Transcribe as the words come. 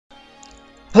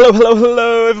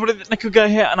Hello everybody, the Nico Guy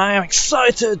here, and I am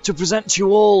excited to present to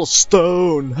you all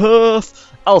StoneHearth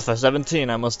Alpha 17,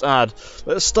 I must add.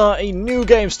 Let's start a new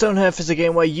game. StoneHearth is a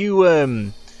game where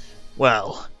you,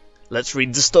 well, let's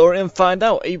read the story and find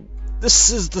out. This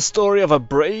is the story of a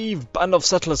brave band of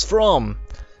settlers from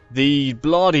the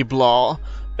blah-de-blah,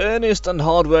 earnest and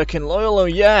hard-working, loyal, oh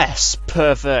yes,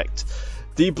 perfect.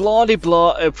 The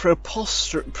blah-de-blah,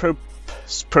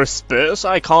 prosperous,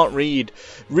 I can't read.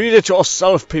 Read it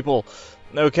yourself, people.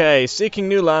 Okay, seeking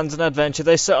new lands and adventure,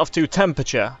 they set off to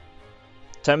Temperature.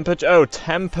 Oh,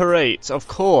 Temperate. Of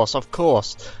course. I'm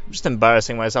just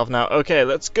embarrassing myself now. Okay,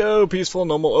 let's go. Peaceful,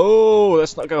 normal. Oh,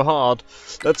 let's not go hard.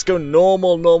 Let's go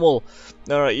normal.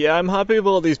 Alright, yeah, I'm happy with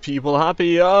all these people.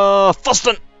 Happy,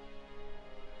 Foston!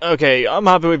 Okay, I'm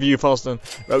happy with you, Foston.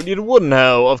 Right, we need a wooden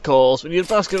hoe, of course. We need a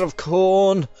basket of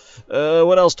corn.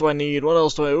 What else do I need?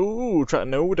 Ooh,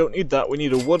 no, we don't need that. We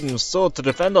need a wooden sword to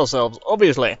defend ourselves,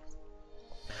 obviously.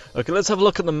 Okay, let's have a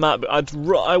look at the map.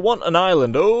 I want an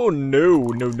island. Oh,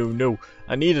 no.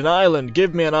 I need an island.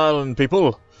 Give me an island,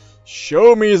 people.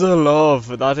 Show me the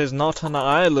love. That is not an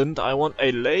island. I want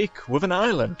a lake with an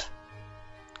island.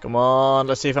 Come on,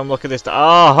 let's see if I'm lucky this time.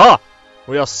 Aha!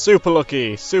 We are super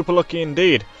lucky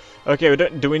indeed. Okay,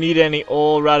 do we need any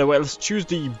all right away? Let's choose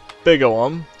the bigger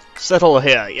one. Settle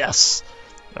here, yes.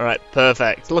 Alright,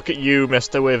 perfect. Look at you,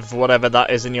 mister, with whatever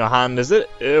that is in your hand, is it?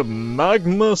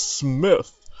 Magma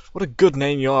Smith. What a good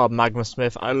name you are, Magma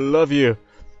Smith. I love you.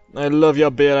 I love your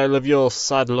beard, I love your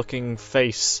sad-looking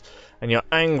face. And your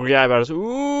angry eyebrows.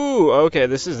 Ooh, okay,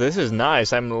 this is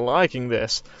nice. I'm liking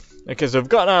this. Okay, so we've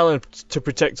got an island to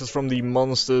protect us from the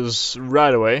monsters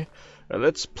right away.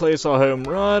 Let's place our home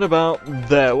right about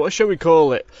there. What shall we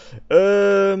call it?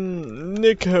 Nicoville.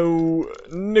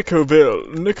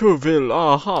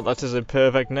 Aha, that is a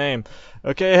perfect name.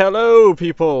 Okay, hello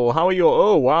people. How are you?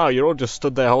 Oh wow, you're all just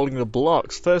stood there holding the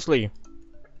blocks. Firstly,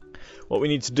 what we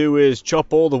need to do is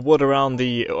chop all the wood around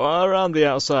the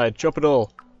outside. Chop it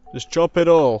all. Just chop it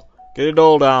all. Get it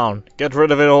all down. Get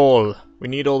rid of it all. We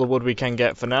need all the wood we can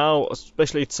get for now,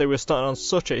 especially to say we're starting on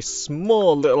such a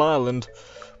small little island.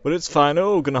 But it's fine.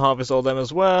 Oh, gonna harvest all them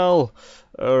as well.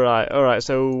 Alright,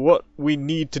 so what we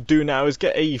need to do now is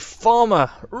get a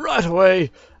farmer right away.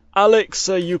 Alex,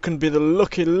 you can be the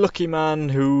lucky man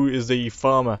who is the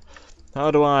farmer.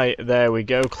 How do I... There we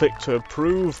go. Click to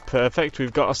approve. Perfect.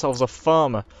 We've got ourselves a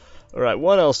farmer. Alright,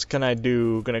 what else can I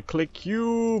do? Gonna click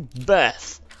you,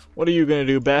 Beth. What are you gonna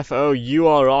do, Beth? Oh, you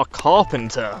are our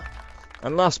carpenter.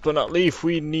 And last but not least,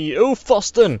 we need... Oh,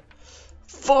 Foston!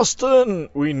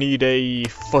 We need a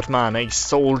footman, a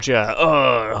soldier.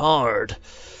 Hard.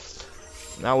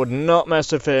 I would not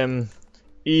mess with him,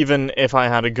 even if I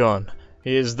had a gun.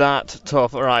 He is that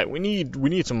tough. Alright, we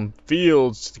need some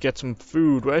fields to get some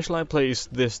food. Where shall I place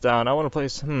this down? I want to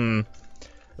place...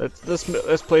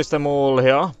 Let's place them all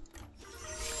here.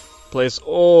 Place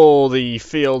all the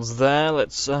fields there.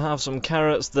 Let's have some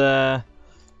carrots there.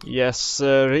 Yes,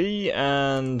 sirree.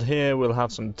 And here we'll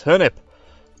have some turnip.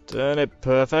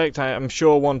 Perfect. I'm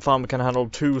sure one farmer can handle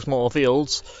 2 small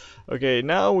fields. Okay,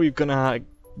 now we're gonna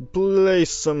place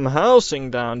some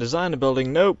housing down. Design a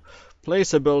building. Nope.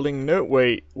 Place a building. No,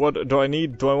 wait. What do I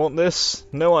need? Do I want this?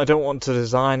 No, I don't want to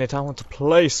design it. I want to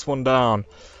place one down.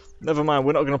 Never mind.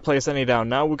 We're not gonna place any down.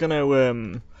 Now we're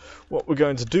gonna what we're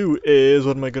going to do is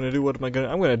I'm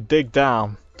gonna dig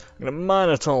down. I'm gonna mine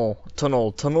a tunnel.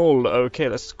 Okay,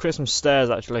 let's create some stairs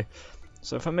actually.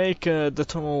 So if I make the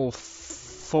tunnel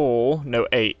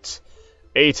 8.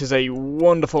 8 is a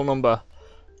wonderful number.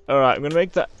 Alright, I'm going to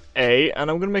make that 8, and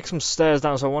I'm going to make some stairs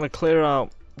down, so I want to clear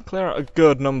out a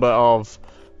good number of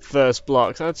first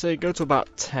blocks. I'd say go to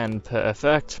about 10,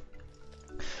 perfect.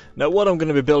 Now what I'm going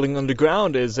to be building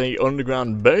underground is a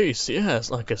underground base, yes,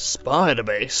 like a spider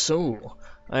base. Ooh,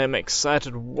 I am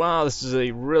excited. Wow, this is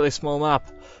a really small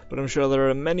map, but I'm sure there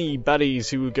are many baddies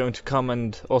who are going to come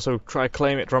and also try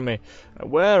claim it from me.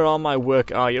 Where are my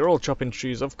work? Ah, you're all chopping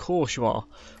trees, of course you are.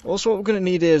 Also, what we're going to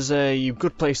need is a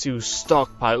good place to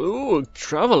stockpile. Ooh, a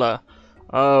traveller.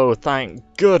 Oh,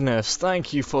 thank goodness.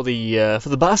 Thank you for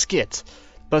the basket.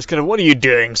 Basket of what are you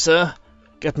doing, sir?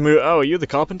 Get moved. Oh, are you the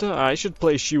carpenter? I should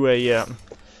place you a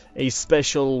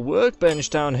special workbench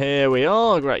down here. We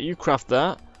are. Right, you craft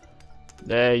that.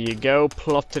 There you go,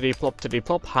 plop,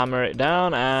 hammer it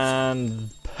down, and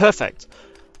perfect.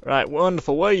 Right,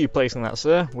 wonderful. Where are you placing that,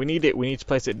 sir? We need to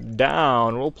place it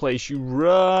down. We'll place you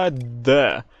right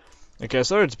there. Okay,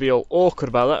 sorry to be all awkward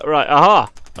about that. Right, aha!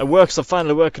 My works are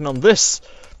finally working on this.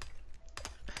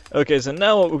 Okay, so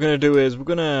now what we're going to do is we're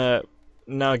going to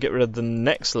now get rid of the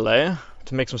next layer.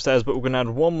 to make some stairs, but we're going to add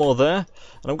one more there.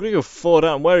 And I'm going to go 4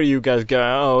 down. Where are you guys going?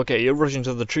 Oh, okay, you're rushing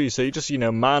to the tree, so you just, you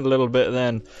know, mine a little bit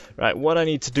then. Right, what I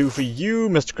need to do for you,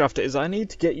 Mr. Crafter, is I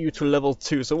need to get you to level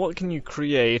 2. So what can you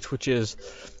create, which is...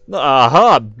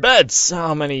 Aha! Beds!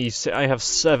 How many? I have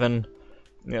 7.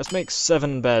 Yeah, let's make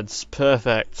 7 beds.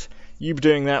 Perfect. You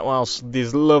doing that whilst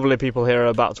these lovely people here are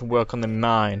about to work on the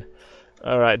mine.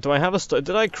 Alright, do I have a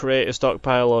did I create a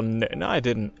stockpile or no? No, I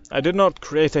didn't. I did not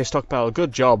create a stockpile.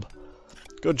 Good job.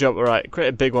 Good job. Alright, create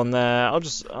a big one there. I'll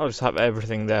just have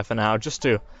everything there for now, just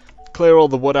to clear all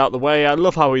the wood out the way. I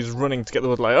love how he's running to get the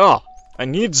wood, like, oh, I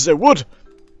need the wood.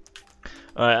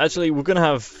 Alright, actually, we're gonna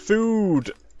have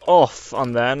food off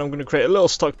on there, and I'm gonna create a little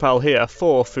stockpile here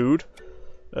for food.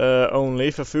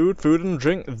 Only for food and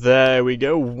drink. There we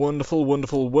go. Wonderful,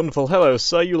 wonderful, wonderful. Hello,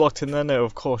 sir. You locked in there? No,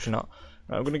 of course you're not.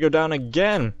 Right, I'm going to go down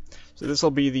again. So this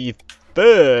will be the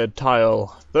 3rd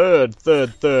tile. Third.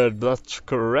 That's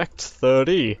correct.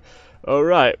 30.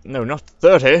 Alright. No, not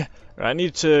 30. Right, I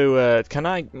need to, can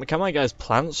my guys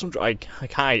plant some trees? I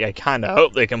kind of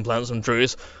hope they can plant some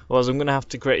trees. Otherwise I'm going to have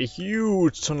to create a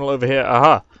huge tunnel over here.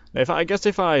 Aha. Now, I guess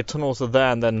if I tunnel to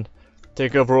there and then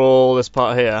take over all this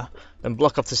part here, then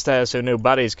block off the stairs so no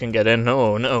baddies can get in.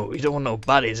 Oh no, you don't want no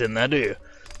baddies in there, do you?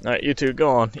 Alright, you two, go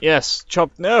on. Yes,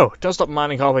 chop. No, don't stop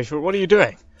mining halfway through. What are you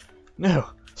doing? No,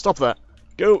 stop that.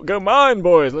 Go mine,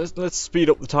 boys. Let's speed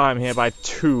up the time here by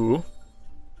 2.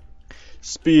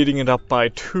 Speeding it up by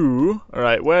 2.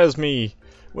 Alright, where's me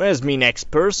next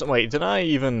person? Wait, did I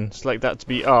even select that to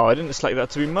be... Oh, I didn't select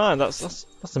that to be mine. That's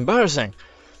embarrassing.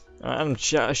 I'm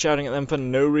shouting at them for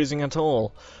no reason at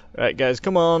all. Right, guys,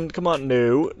 come on,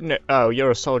 no. Oh,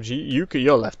 you're a soldier,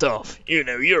 you're left off. You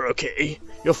know, you're okay.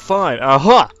 You're fine.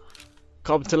 Aha!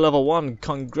 Come to level 1.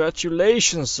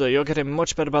 Congratulations, sir. You're getting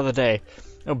much better by the day.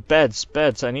 Oh, beds.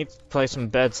 I need to place some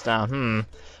beds down.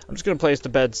 I'm just going to place the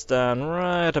beds down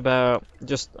right about...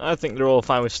 I think they're all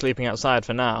fine with sleeping outside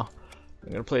for now.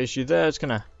 I'm going to place you there. Just going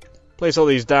to place all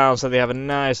these down so they have a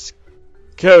nice,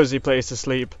 cozy place to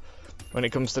sleep when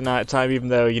it comes to night time, even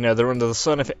though, you know, they're under the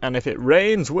sun. If it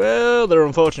rains, well, they're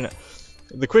unfortunate.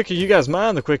 The quicker you guys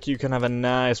mine, the quicker you can have a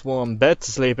nice warm bed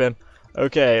to sleep in.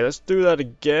 Okay, let's do that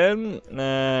again.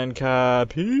 And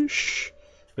capiche?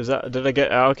 Did I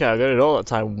get... Okay, I got it all that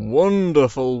time.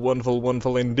 Wonderful, wonderful,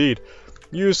 wonderful indeed.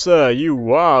 You, sir,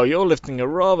 wow, you're lifting a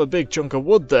rather big chunk of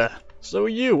wood there. So are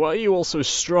you. Why are you all so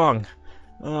strong?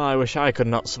 Oh, I wish I could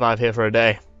not survive here for a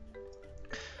day.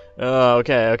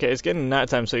 Okay, it's getting night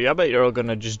time, so I bet you're all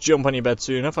gonna just jump on your bed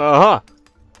soon enough. Aha!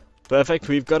 Perfect,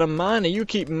 we've got a miner. You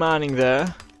keep mining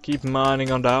there. Keep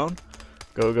mining on down.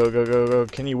 Go.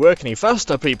 Can you work any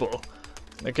faster, people?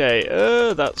 Okay,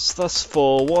 that's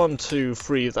 4. 1, 2,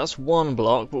 3. That's 1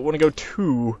 block, but we want to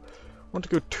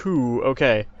go 2.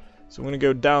 Okay, so I'm gonna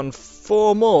go down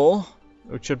 4 more,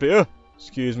 which should be...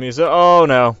 excuse me, sir. Oh,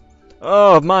 no.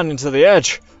 Oh, I've mined into the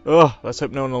edge. Oh, let's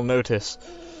hope no one will notice.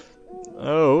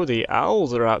 Oh, the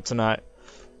owls are out tonight.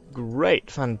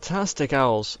 Great, fantastic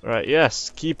owls. Right,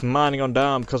 yes, keep mining on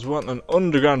down because we want an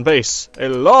underground base. A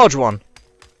large one.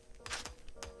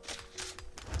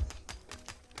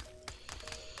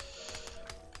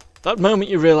 That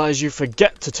moment you realise you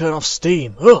forget to turn off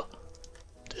Steam. Ugh!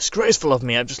 Disgraceful of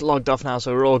me. I've just logged off now,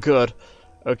 so we're all good.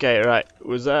 Okay, right.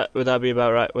 Would that be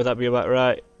about right? Would that be about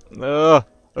right?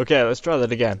 Okay, let's try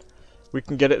that again. We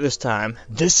can get it this time.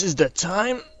 This is the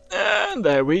time. And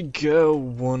there we go.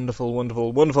 Wonderful,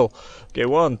 wonderful, wonderful. Okay,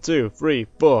 1, 2, 3,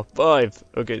 4, 5.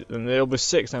 Okay, and there'll be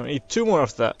 6. Now we need 2 more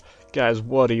after that. Guys,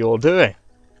 what are you all doing?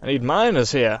 I need miners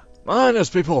here. Miners,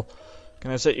 people.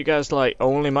 Can I set you guys like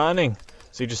only mining?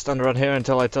 So you just stand around here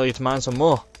until I tell you to mine some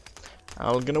more.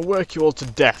 I'm gonna work you all to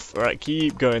death. Alright,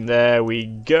 keep going. There we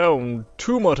go.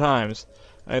 2 more times.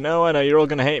 I know, you're all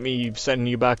gonna hate me sending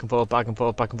you back and forth,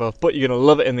 but you're gonna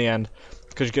love it in the end.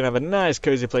 Because you're going to have a nice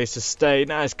cozy place to stay,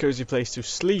 nice cozy place to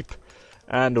sleep,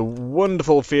 and a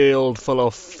wonderful field full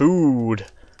of food.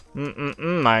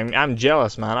 I'm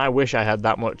jealous, man. I wish I had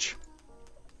that much.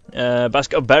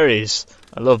 Basket of berries.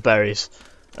 I love berries.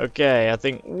 Okay, I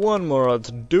think 1 more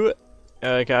to do it.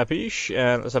 Capiche?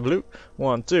 And let's have a look.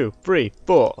 1, 2, 3,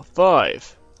 4,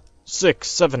 5, 6,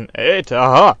 7, 8.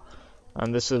 Aha!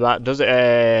 And this is about does it.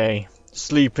 Hey,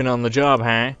 sleeping on the job,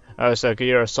 huh? Oh, so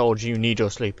you're a soldier. You need your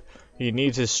sleep. He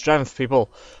needs his strength, people.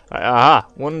 Right, aha,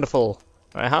 wonderful.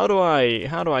 Right, how do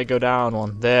I go down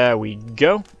one? There we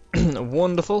go.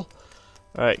 Wonderful.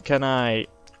 Right, can I?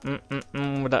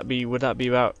 Would that be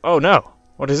about? Oh no!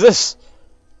 What is this?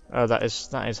 Oh, that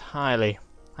is highly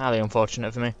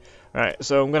unfortunate for me. Right,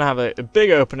 so I'm gonna have a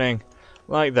big opening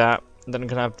like that. Then I'm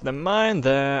gonna have the mine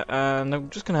there, and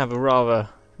I'm just gonna have a rather.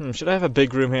 Should I have a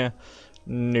big room here?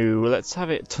 No, let's have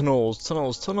it tunnels,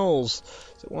 tunnels, tunnels.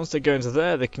 So once they go into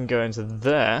there, they can go into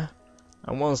there.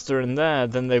 And once they're in there,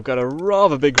 then they've got a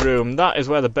rather big room. That is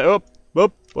where the bed...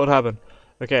 Oh, what happened?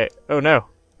 Okay, oh no.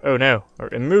 Oh no.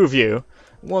 Right, remove you.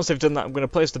 Once they've done that, I'm going to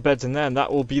place the beds in there, and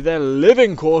that will be their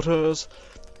living quarters.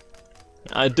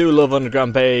 I do love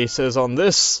underground bases on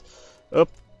this. Up.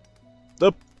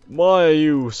 Why are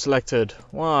you selected?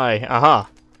 Why? Aha.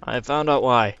 I found out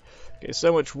why. Okay,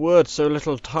 so much wood, so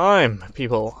little time,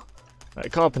 people.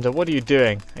 Right, Carpenter, what are you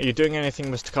doing? Are you doing anything,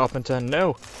 Mr. Carpenter?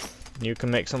 No. You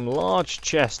can make some large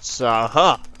chests.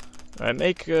 Aha! Right,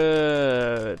 make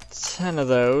 10 of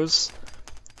those.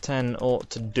 10 ought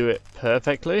to do it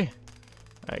perfectly.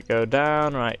 Right, go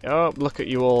down. Right, oh, look at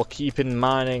you all keeping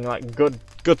mining like good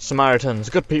Samaritans,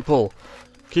 good people,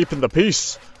 keeping the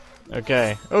peace.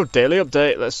 Okay. Oh, daily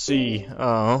update. Let's see.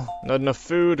 Oh, not enough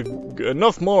food.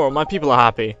 Enough more. My people are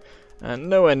happy. And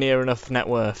nowhere near enough net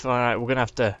worth. Alright, we're gonna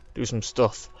have to do some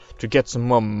stuff to get some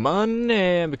more money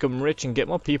and become rich and get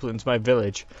more people into my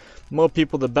village. The more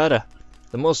people, the better.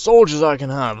 The more soldiers I can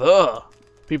have. Ugh.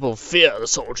 People fear the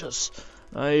soldiers.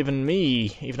 Even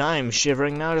me. Even I'm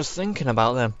shivering now just thinking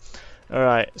about them.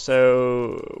 Alright,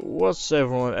 so what's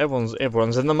everyone?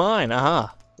 Everyone's in the mine.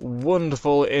 Aha.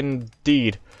 Wonderful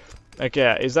indeed.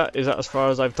 Okay, is that as far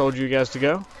as I've told you guys to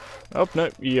go? Oh no,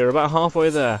 you're about halfway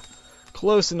there.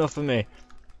 Close enough for me.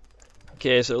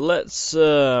 Okay, so let's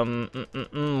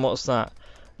what's that?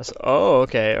 Oh,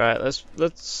 okay, right.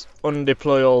 Let's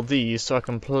undeploy all these so I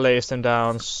can place them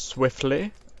down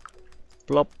swiftly.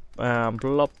 Blop,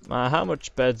 blop. How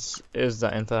much beds is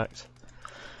that, in fact?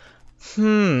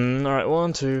 Alright,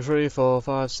 1, 2, 3, 4,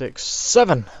 5, 6,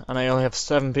 7, and I only have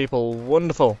 7 people.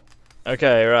 Wonderful.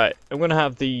 Okay, right. I'm gonna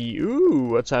have the... Ooh,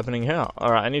 what's happening here?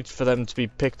 Alright, I need for them to be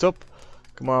picked up.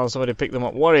 Come on, somebody pick them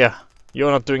up. Warrior, you're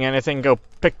not doing anything. Go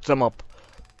pick them up.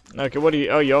 Okay, what are you...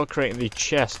 Oh, you're creating the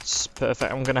chests.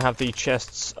 Perfect. I'm gonna have the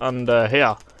chests under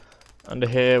here. Under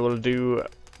here will do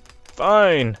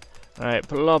fine. Alright,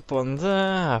 plop one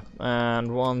there,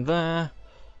 and one there.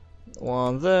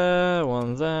 One there,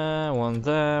 one there, one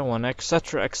there, one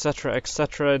etc, etc,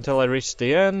 etc, until I reach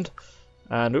the end.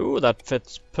 And ooh, that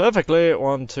fits perfectly.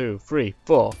 1, 2, 3,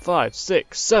 4, 5,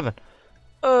 6, 7.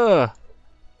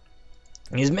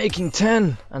 He's making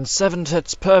 10 and 7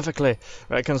 fits perfectly.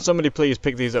 Right, can somebody please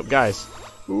pick these up, guys?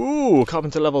 Ooh,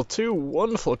 carpenter level 2.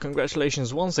 Wonderful.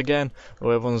 Congratulations once again. Oh,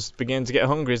 everyone's beginning to get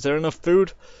hungry. Is there enough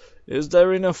food? Is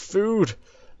there enough food?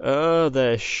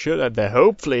 There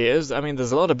hopefully is. I mean,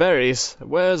 there's a lot of berries.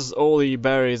 Where's all the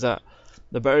berries at?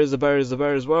 The berries,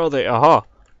 where are they? Aha!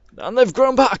 And they've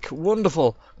grown back!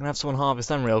 Wonderful! I'm gonna have someone harvest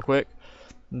them real quick.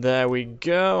 There we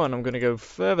go, and I'm gonna go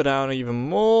further down even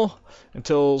more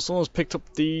until someone's picked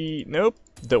up the... Nope,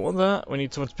 don't want that. We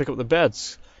need someone to pick up the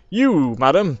beds. You,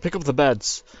 madam, pick up the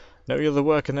beds. No, you're the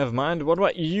worker, never mind. What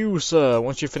about you, sir?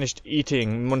 Once you've finished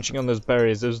eating, munching on those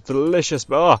berries, those delicious...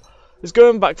 It's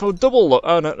going back for double look.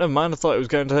 Oh, no, never mind. I thought it was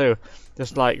going to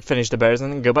just, like, finish the berries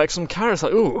and then go back some carrots.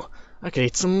 Like, ooh, I could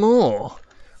eat some more.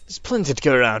 There's plenty to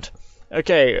go around.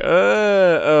 Okay,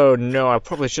 oh, no, I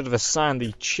probably should have assigned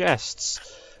the chests.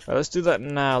 Let's do that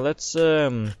now. Let's,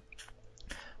 have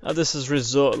this as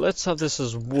resort. Let's have this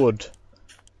as wood.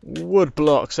 Wood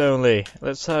blocks only.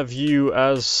 Let's have you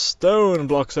as stone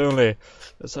blocks only.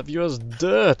 Let's have you as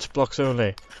dirt blocks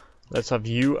only. Let's have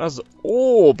you as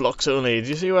ore blocks only. Do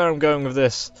you see where I'm going with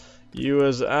this? You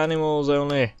as animals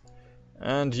only.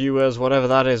 And you as whatever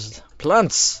that is.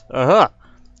 Plants! Aha!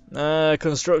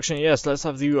 Construction, yes, let's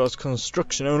have you as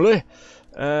construction only.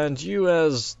 And you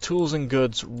as tools and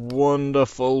goods.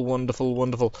 Wonderful, wonderful,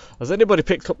 wonderful. Has anybody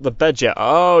picked up the bed yet?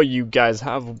 Oh, you guys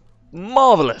have.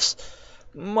 Marvellous!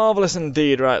 Marvellous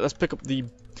indeed. Right, let's pick up the...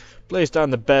 Place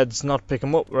down the beds, not pick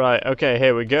them up. Right, okay,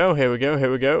 here we go, here we go,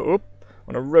 here we go. Oop.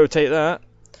 I'm gonna rotate that.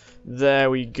 There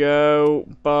we go.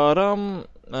 Bottom.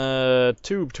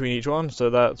 2 between each one, so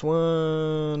that's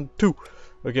 1, 2.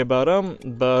 Okay, bottom.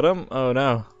 Oh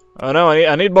no. Oh no,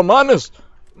 I need more miners!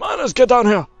 Miners, get down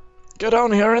here! Get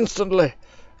down here instantly!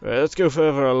 Right, let's go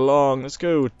further along. Let's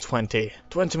go 20.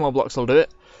 20 more blocks will do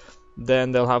it.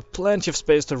 Then they'll have plenty of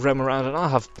space to roam around, and I'll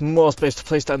have more space to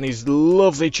place down these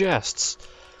lovely chests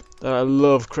that I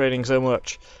love creating so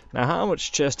much. Now, how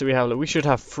much chests do we have? We should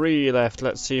have 3 left.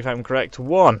 Let's see if I'm correct.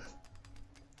 1.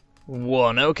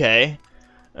 1, okay.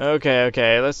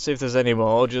 Okay, let's see if there's any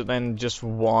more. Just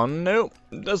 1. Nope,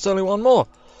 there's only 1 more.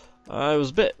 I was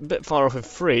a bit far off with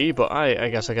 3, but I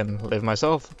guess I can live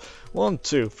myself. 1,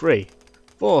 2, 3,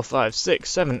 4, 5, 6,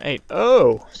 7, 8.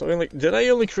 Oh, so did I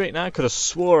only create 9? I could have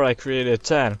swore I created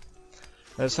 10.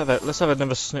 Let's have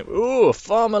another snoop. Ooh,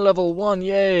 farmer level 1,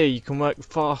 yay! You can work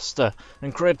faster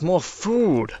and create more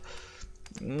food.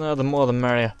 No, the more the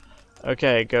merrier.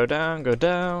 Okay, go down,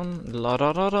 la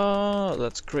da da da.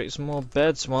 Let's create some more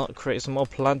beds. Well, create some more,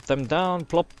 plant them down,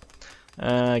 plop.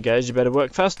 Guys, you better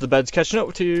work fast. The bed's catching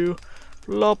up to you.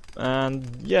 Plop, and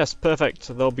yes, perfect.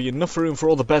 There'll be enough room for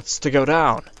all the beds to go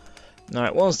down.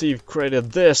 Alright, once you've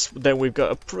created this, then we've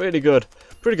got a pretty good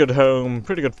home,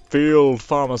 pretty good field,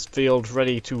 farmer's field,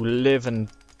 ready to live and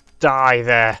die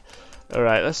there.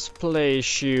 Alright, let's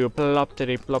place you,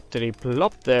 plop-titty, plop-titty,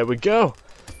 plop, there we go.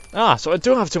 Ah, so I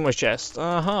do have too much chests.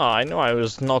 Aha, I know I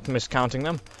was not miscounting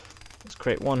them. Let's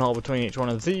create one hole between each one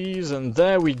of these, and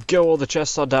there we go, all the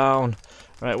chests are down.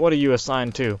 Right, what are you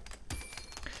assigned to?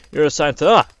 You're assigned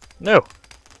to, no,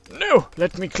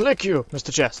 let me click you,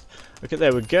 Mr. Chest. Okay,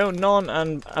 there we go, none,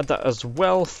 and add that as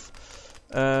wealth.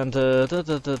 And,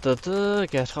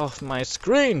 get off my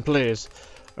screen, please.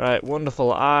 Right,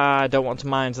 wonderful. I don't want to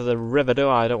mine to the river, do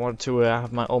I? I don't want to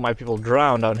have all my people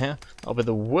drown down here. That'll be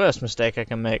the worst mistake I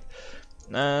can make.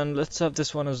 And let's have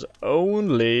this one as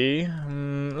only...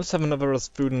 let's have another as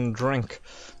food and drink.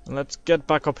 And let's get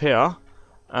back up here.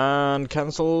 And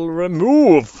cancel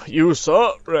remove. You,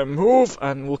 sir, remove.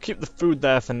 And we'll keep the food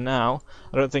there for now.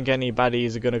 I don't think any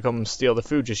baddies are going to come and steal the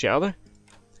food just yet, are they?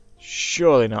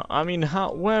 Surely not. I mean,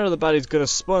 where are the baddies going to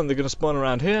spawn? They're going to spawn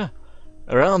around here?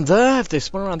 Around there? If they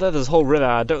spawn around there, there's a whole river.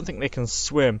 I don't think they can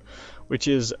swim, which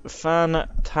is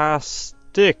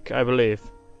fantastic, I believe.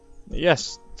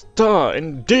 Yes,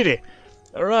 indeedy.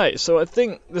 Alright, so I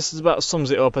think this is about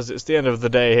sums it up, as it's the end of the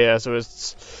day here, so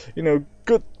it's, you know,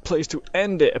 good place to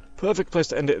end it, a perfect place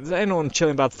to end it. Is anyone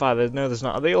chilling by the fire? No, there's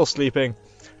not. Are they all sleeping?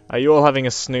 Are you all having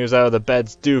a snooze? Oh, the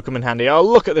beds do come in handy. Oh,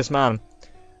 look at this man.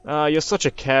 You're such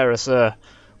a carer, sir.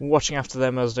 Watching after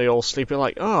them as they all sleep. You're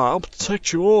like, I'll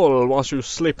protect you all whilst you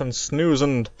sleep and snooze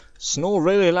and snore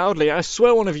really loudly. I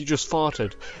swear one of you just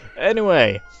farted.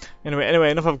 Anyway,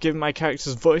 enough of giving my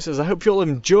characters voices. I hope you all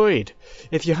enjoyed.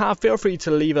 If you have, feel free to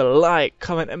leave a like,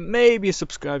 comment, and maybe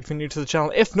subscribe if you're new to the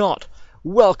channel. If not,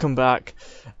 welcome back.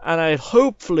 And I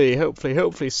hopefully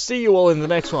see you all in the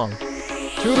next one.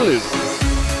 Toodaloo.